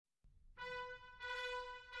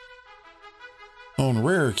On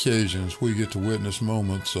rare occasions, we get to witness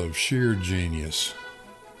moments of sheer genius.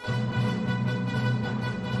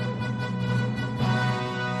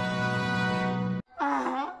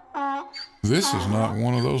 This is not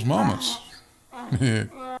one of those moments.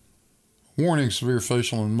 Warning, severe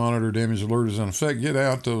facial and monitor damage alert is in effect. Get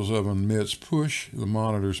out those oven mitts. Push the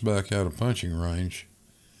monitors back out of punching range.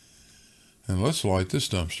 And let's light this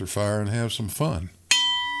dumpster fire and have some fun.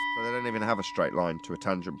 So they don't even have a straight line to a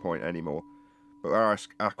tangent point anymore. But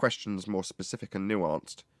our question's more specific and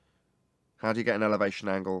nuanced. How do you get an elevation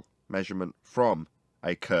angle measurement from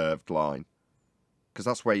a curved line? Because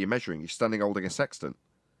that's where you're measuring. You're standing holding a sextant.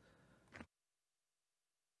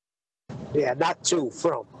 Yeah, not to,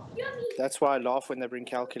 from. That's why I laugh when they bring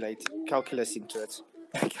calculus into it.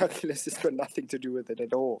 Calculus has got nothing to do with it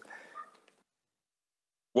at all.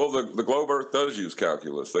 Well, the globe Earth does use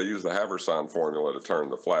calculus. They use the Havasan formula to turn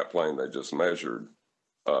the flat plane they just measured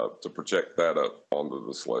to project that up onto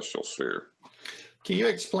the celestial sphere. Can you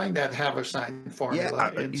explain that Haversine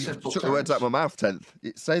formula in simple took terms? the words out of my mouth, 10th.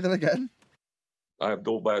 Say that again. I have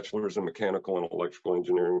dual bachelors in mechanical and electrical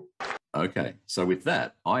engineering. Okay, so with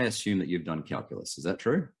that, I assume that you've done calculus. Is that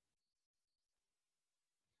true?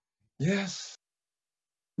 Yes.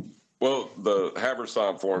 Well, the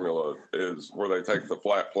Haversine formula is where they take the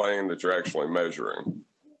flat plane that you're actually measuring,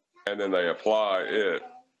 and then they apply it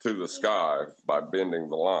to the sky by bending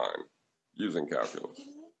the line using calculus.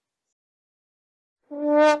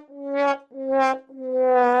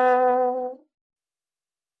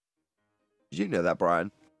 Did you know that,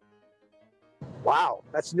 Brian? Wow,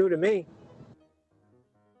 that's new to me.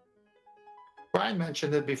 Brian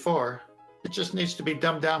mentioned it before. It just needs to be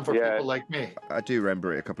dumbed down for people like me. I do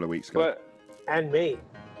remember it a couple of weeks ago. And me.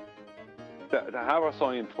 The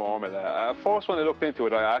Haversine formula, first when I looked into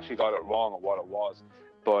it, I actually got it wrong on what it was.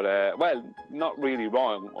 But, well, not really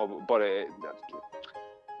wrong, but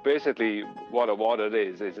basically what it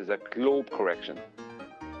is a globe correction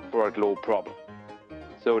for a globe problem.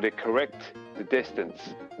 So they correct the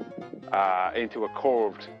distance into a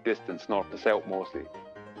curved distance north to south mostly.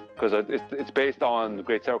 Because it's based on the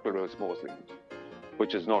Great Circle routes mostly,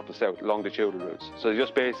 which is north to south, longitudinal routes. So they're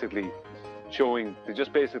just basically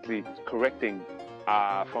correcting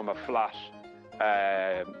from a flat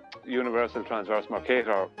universal transverse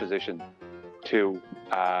Mercator position to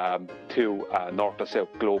north to south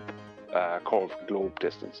globe curved globe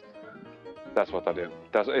distance. That's what that is.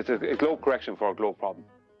 It's a globe correction for a globe problem.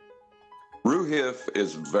 Ruhif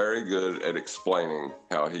is very good at explaining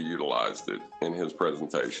how he utilized it in his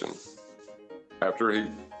presentation. After he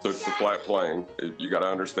took the flat plane, you got to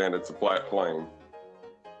understand it's a flat plane,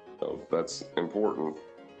 so that's important.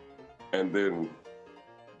 And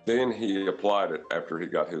then he applied it after he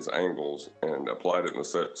got his angles and applied it in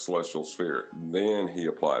the celestial sphere. Then he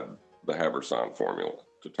applied the Haversine formula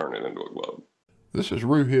to turn it into a globe. This is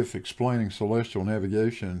Ruhif explaining celestial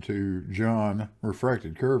navigation to John,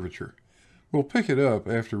 refracted curvature. We'll pick it up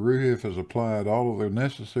after Ruhif has applied all of the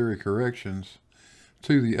necessary corrections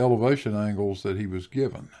to the elevation angles that he was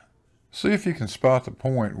given. See if you can spot the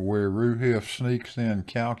point where Ruhif sneaks in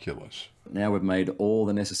calculus. Now we've made all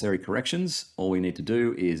the necessary corrections. All we need to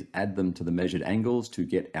do is add them to the measured angles to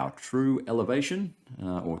get our true elevation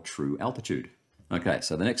or true altitude. Okay,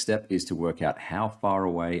 so the next step is to work out how far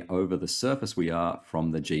away over the surface we are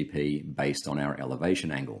from the GP based on our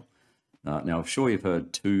elevation angle. Now, I'm sure you've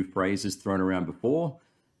heard two phrases thrown around before,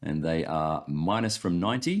 and they are minus from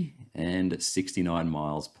 90 and 69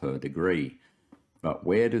 miles per degree. But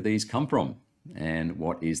where do these come from? And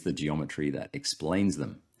what is the geometry that explains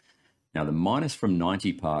them? Now, the minus from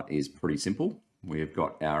 90 part is pretty simple. We've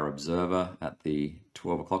got our observer at the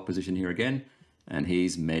 12 o'clock position here again, and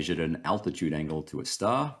he's measured an altitude angle to a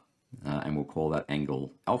star, and we'll call that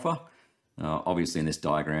angle alpha. Obviously in this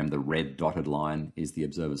diagram, the red dotted line is the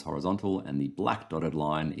observer's horizontal and the black dotted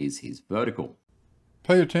line is his vertical.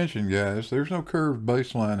 Pay attention, guys. There's no curved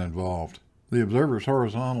baseline involved. The observer's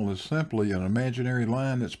horizontal is simply an imaginary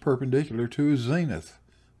line that's perpendicular to his zenith.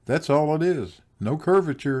 That's all it is. No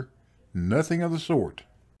curvature, nothing of the sort.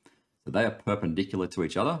 So they are perpendicular to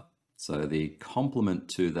each other. So the complement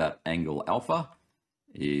to that angle alpha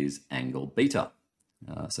is angle beta.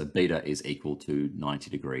 So beta is equal to 90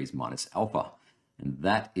 degrees minus alpha. And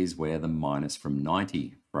that is where the minus from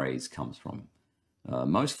 90 phrase comes from.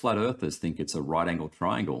 Most flat earthers think it's a right angle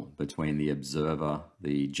triangle between the observer,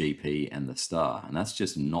 the GP, and the star. And that's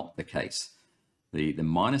just not the case. The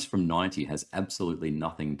minus from 90 has absolutely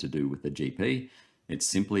nothing to do with the GP. It's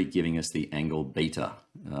simply giving us the angle beta,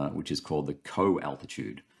 which is called the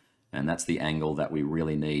co-altitude. And that's the angle that we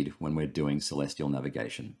really need when we're doing celestial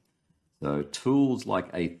navigation. So tools like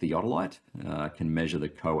a theodolite can measure the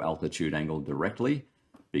co-altitude angle directly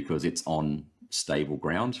because it's on stable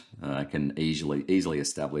ground, can easily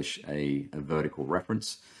establish a vertical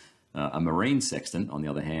reference. A marine sextant, on the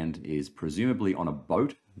other hand, is presumably on a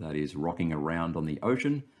boat that is rocking around on the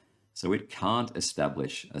ocean, so it can't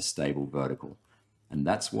establish a stable vertical. And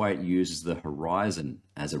that's why it uses the horizon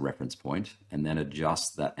as a reference point and then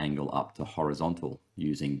adjusts that angle up to horizontal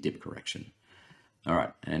using dip correction. All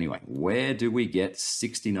right, anyway, where do we get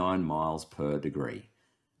 69 miles per degree?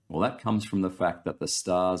 Well, that comes from the fact that the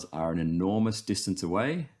stars are an enormous distance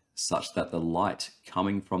away, such that the light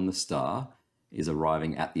coming from the star is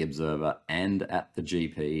arriving at the observer and at the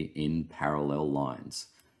GP in parallel lines.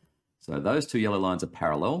 So those two yellow lines are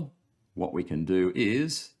parallel. What we can do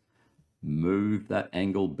is move that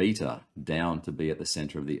angle beta down to be at the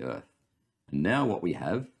center of the Earth. And now what we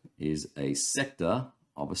have is a sector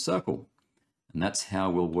of a circle. And that's how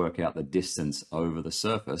we'll work out the distance over the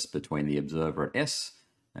surface between the observer at S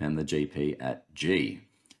and the GP at G.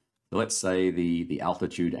 So let's say the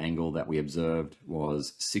altitude angle that we observed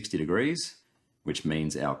was 60 degrees, which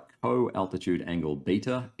means our co-altitude angle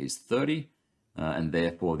beta is 30, and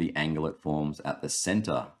therefore the angle it forms at the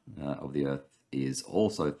center of the Earth is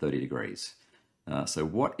also 30 degrees. So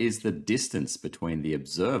what is the distance between the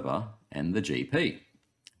observer and the GP?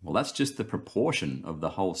 Well, that's just the proportion of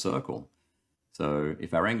the whole circle. So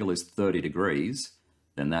if our angle is 30 degrees,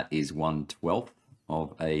 then that is 1/12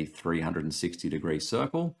 of a 360 degree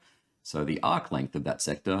circle. So the arc length of that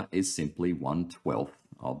sector is simply 1/12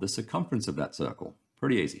 of the circumference of that circle.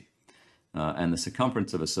 Pretty easy. And the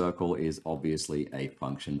circumference of a circle is obviously a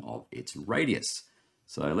function of its radius.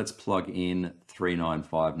 So let's plug in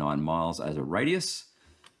 3959 miles as a radius.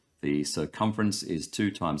 The circumference is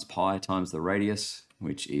 2 times pi times the radius,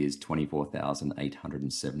 which is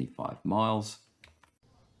 24,875 miles.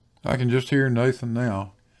 I can just hear Nathan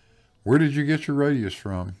now. Where did you get your radius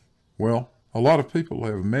from? Well, a lot of people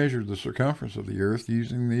have measured the circumference of the Earth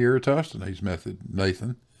using the Eratosthenes method,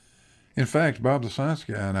 Nathan. In fact, Bob the Science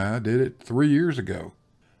Guy and I did it 3 years ago.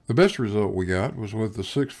 The best result we got was with the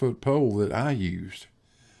 6-foot pole that I used.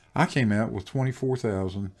 I came out with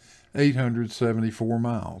 24,874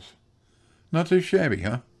 miles. Not too shabby,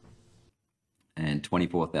 huh? And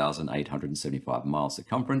 24,875 miles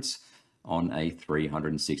circumference on a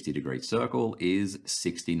 360 degree circle is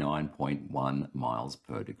 69.1 miles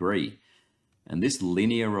per degree. And this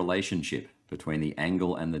linear relationship between the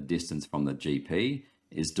angle and the distance from the GP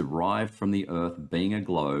is derived from the Earth being a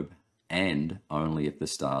globe and only if the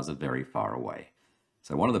stars are very far away.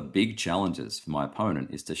 So one of the big challenges for my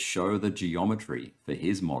opponent is to show the geometry for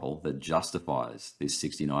his model that justifies this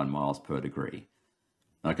 69 miles per degree.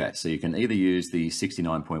 Okay, so you can either use the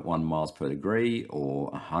 69.1 miles per degree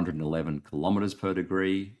or 111 kilometers per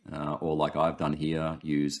degree, or like I've done here,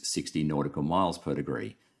 use 60 nautical miles per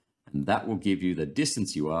degree. And that will give you the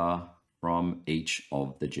distance you are from each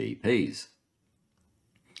of the GPs.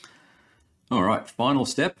 All right, final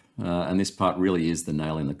step, and this part really is the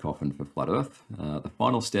nail in the coffin for Flat Earth. The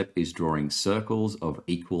final step is drawing circles of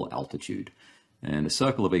equal altitude. And a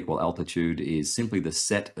circle of equal altitude is simply the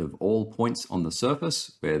set of all points on the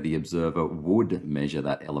surface where the observer would measure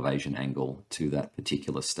that elevation angle to that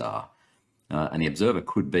particular star. And the observer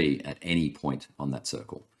could be at any point on that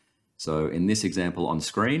circle. So in this example on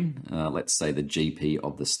screen, let's say the GP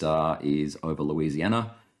of the star is over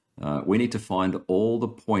Louisiana. We need to find all the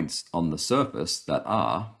points on the surface that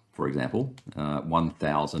are, for example,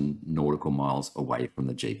 1,000 nautical miles away from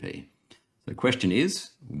the GP. The question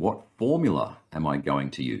is, what formula am I going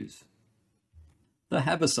to use? The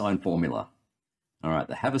Haversine formula. All right,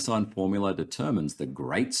 the Haversine formula determines the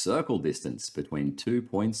great circle distance between 2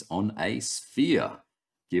 points on a sphere,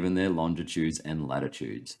 given their longitudes and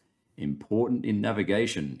latitudes. Important in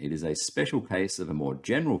navigation, it is a special case of a more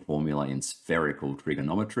general formula in spherical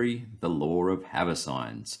trigonometry, the law of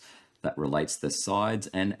Haversines, that relates the sides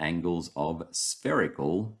and angles of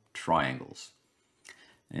spherical triangles.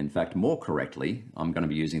 In fact, more correctly, I'm going to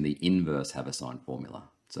be using the inverse Haversine formula.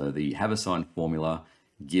 So the Haversine formula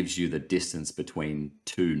gives you the distance between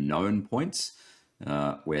two known points,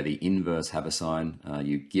 where the inverse Haversine,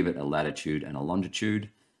 you give it a latitude and a longitude,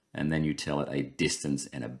 and then you tell it a distance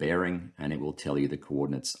and a bearing, and it will tell you the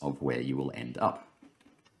coordinates of where you will end up.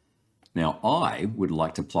 Now, I would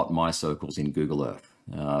like to plot my circles in Google Earth.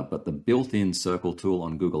 But the built-in circle tool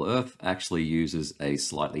on Google Earth actually uses a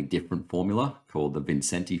slightly different formula called the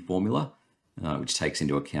Vincenti formula, which takes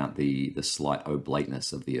into account the slight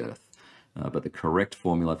oblateness of the Earth. But the correct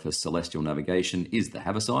formula for celestial navigation is the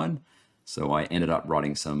Haversine, so I ended up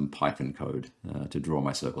writing some Python code to draw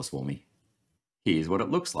my circles for me. here's what it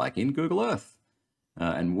looks like in Google Earth.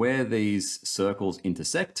 And where these circles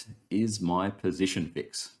intersect is my position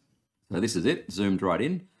fix. So this is it, zoomed right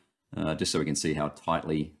in, just so we can see how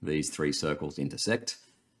tightly these three circles intersect.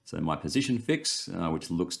 So my position fix, which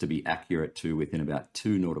looks to be accurate to within about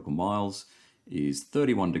 2 nautical miles, is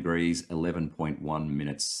 31 degrees, 11.1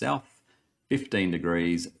 minutes south, 15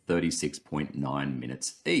 degrees, 36.9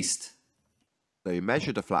 minutes east. So he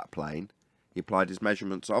measured a flat plane, he applied his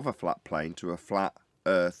measurements of a flat plane to a flat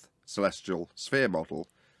Earth celestial sphere model,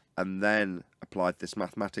 and then applied this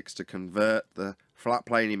mathematics to convert the flat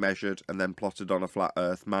plane he measured and then plotted on a flat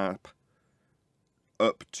Earth map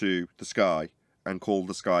up to the sky, and called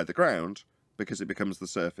the sky the ground because it becomes the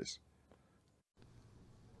surface.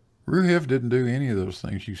 Ruhif didn't do any of those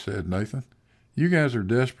things you said, Nathan. You guys are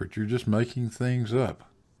desperate. You're just making things up.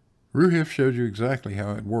 Ruhif showed you exactly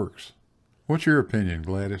how it works. What's your opinion,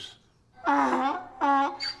 Gladys?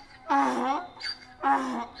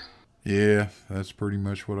 Yeah, that's pretty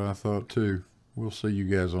much what I thought too. We'll see you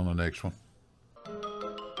guys on the next one.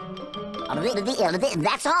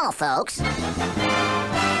 That's all, folks.